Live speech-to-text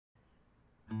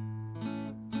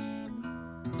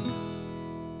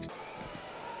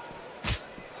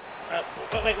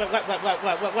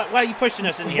Why are you pushing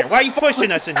us in here? Why are you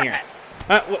pushing us in here?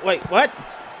 Wait, what?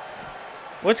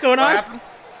 What's going on? What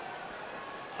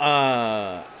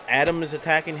happened? Adam is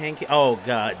attacking Hank. Oh,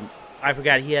 God. I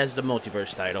forgot he has the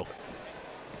Multiverse title.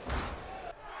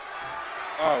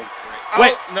 Oh, great.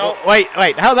 Wait, oh, no. Wait.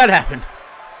 How'd that happen?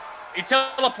 He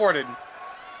teleported.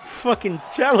 Fucking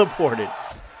teleported.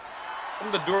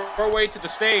 From the doorway to the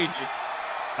stage.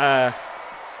 I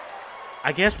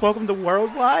guess welcome to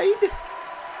Worldwide?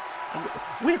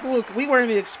 We weren't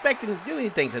even expecting to do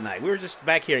anything tonight. We were just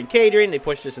back here in catering. They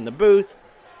pushed us in the booth.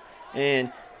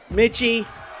 And Mitchie.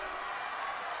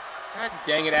 God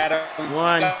dang it, Adam.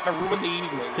 One, gotta ruin the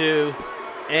evening. 2,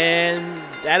 and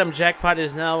Adam Jackpot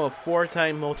is now a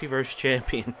 4-time Multiverse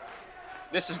champion.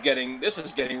 This is getting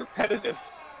repetitive.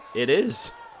 It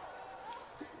is.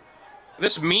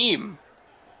 This meme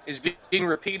is being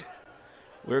repeated.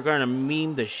 We're gonna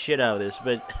meme the shit out of this,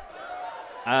 but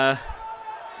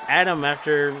Adam,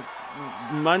 after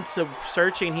months of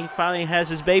searching, he finally has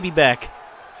his baby back.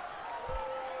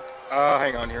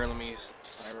 Hang on here, let me use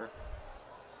timer.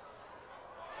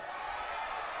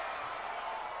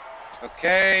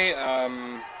 Okay,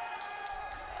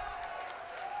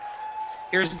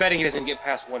 here's betting he doesn't get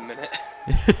past 1 minute.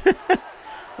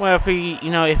 Well, if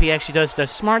he actually does the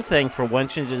smart thing for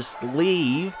once and just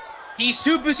leave. He's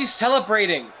too busy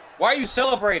celebrating. Why are you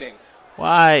celebrating?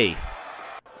 Why?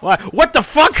 What the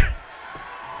fuck?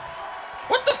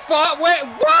 What the fuck? Wait,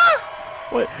 what?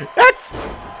 What? That's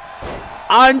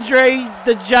Andre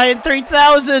the Giant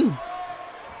 3000.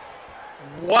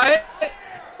 What?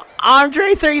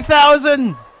 Andre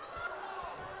 3000.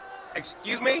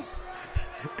 Excuse me?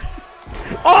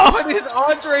 Oh! What is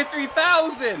Andre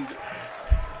 3000?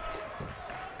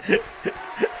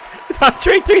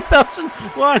 Andre 3000.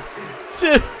 1,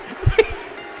 2, 3.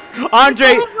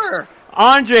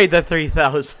 Andre the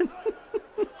 3000.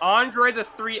 Andre the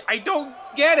 3. I don't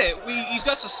get it. He's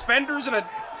got suspenders and a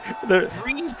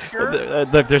green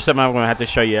shirt. Look, there's something I'm gonna have to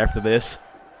show you after this.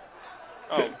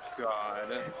 Oh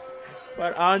God.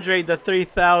 But Andre the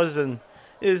 3000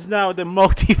 is now the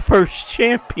Multiverse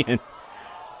champion.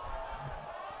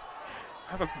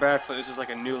 I have a bad feeling this is like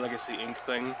a new Legacy Inc.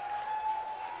 thing.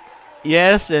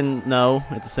 Yes and no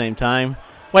at the same time.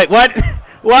 Wait, what?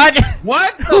 What?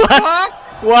 What the fuck?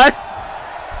 What?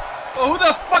 Oh, who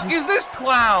the fuck is this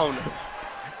clown?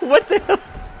 What the hell?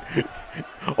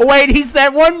 Oh, wait, he's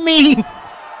that one meme.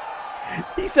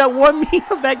 He's that one meme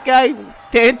of that guy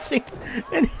dancing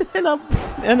in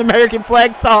an American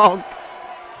flag thong.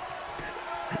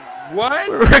 What?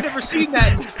 I've never seen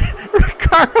that.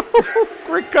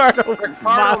 Ricardo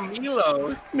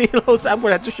Milos. I'm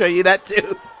gonna have to show you that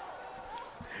too.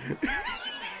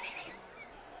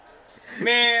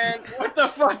 Man, what the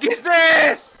fuck is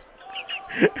this?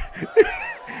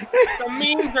 The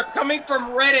memes are coming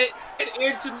from Reddit and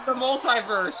into the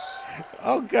multiverse.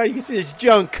 Oh God, you can see this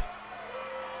junk.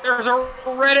 There's a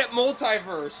Reddit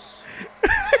multiverse.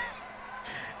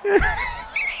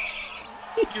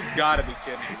 You've got to be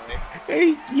kidding me.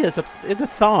 Hey, yes, it's a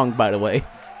thong, by the way.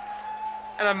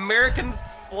 An American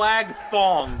flag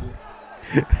thong.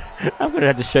 I'm gonna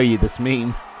have to show you this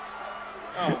meme.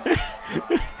 Oh.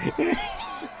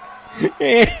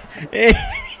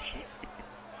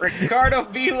 Ricardo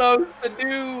Milos, the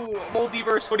new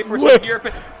Multiverse 24/7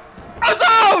 European.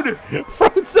 Frozone!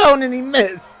 Frozone, and he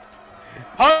missed.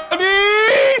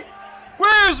 Honey,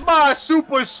 where's my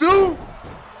super suit?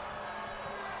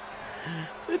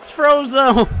 It's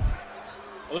Frozone.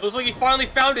 Well, it looks like he finally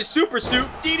found his super suit.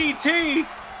 DDT.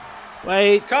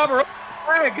 Wait. Cover up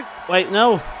flag. Wait,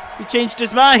 no. He changed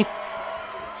his mind.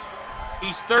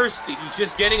 He's thirsty. He's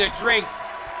just getting a drink.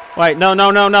 Wait, no.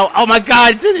 Oh my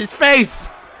God, it's in his face.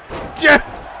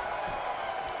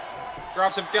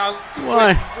 Drops him down.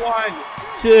 1,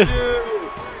 2,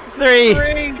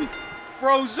 3.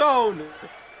 Frozone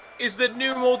is the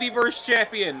new Multiverse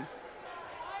champion.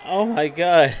 Oh my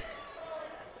God.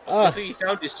 I think he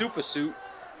found his super suit.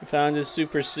 He found his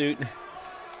super suit.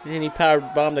 And he power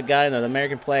bombed a guy in an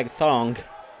American flag thong.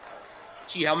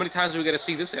 Gee, how many times are we gonna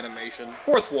see this animation?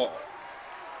 Fourth wall.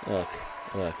 Look.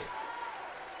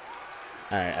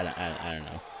 Alright, I don't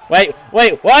know. Wait,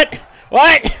 what? What?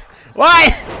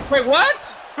 Wait,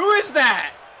 what? Who is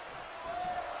that?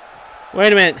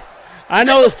 Wait a minute. I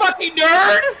know. The fucking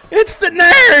nerd? It's the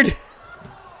nerd!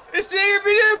 It's the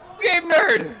video game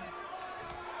nerd!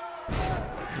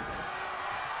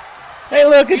 Hey,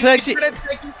 look, it's actually.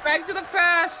 Take you back to the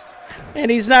past! And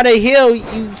he's not a heel,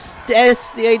 you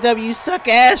SCAW suck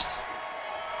ass!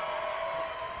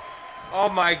 Oh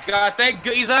my God, thank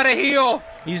God, he's not a heel!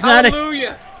 He's not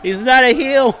Hallelujah! He's not a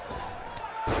heel!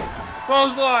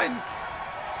 Clothesline!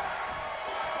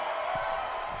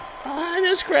 Ah,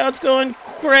 this crowd's going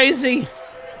crazy.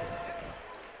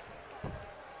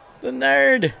 The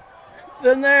nerd.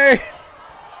 The nerd.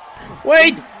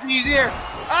 Wait. He's here.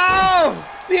 Oh!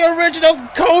 The original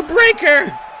code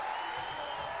breaker.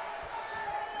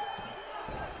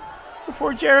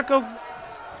 Before Jericho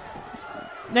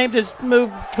named his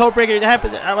move code breaker, it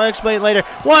happened. I'll explain later.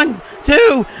 1,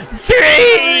 2,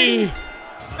 3.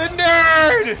 The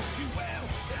nerd.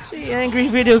 The angry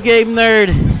video game nerd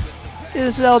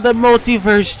is now the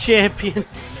Multiverse champion.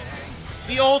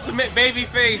 The ultimate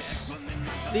babyface.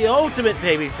 The ultimate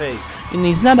babyface. And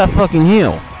he's not a fucking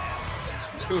heel.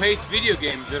 Who hates video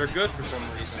games that are good for some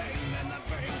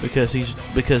reason.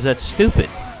 Because that's stupid.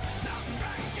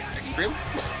 Extreme?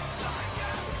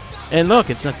 And look,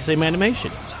 it's not the same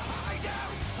animation.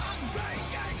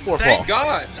 Fourth Thank wall.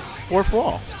 God. Fourth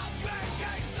wall.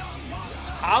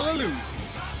 Hallelujah.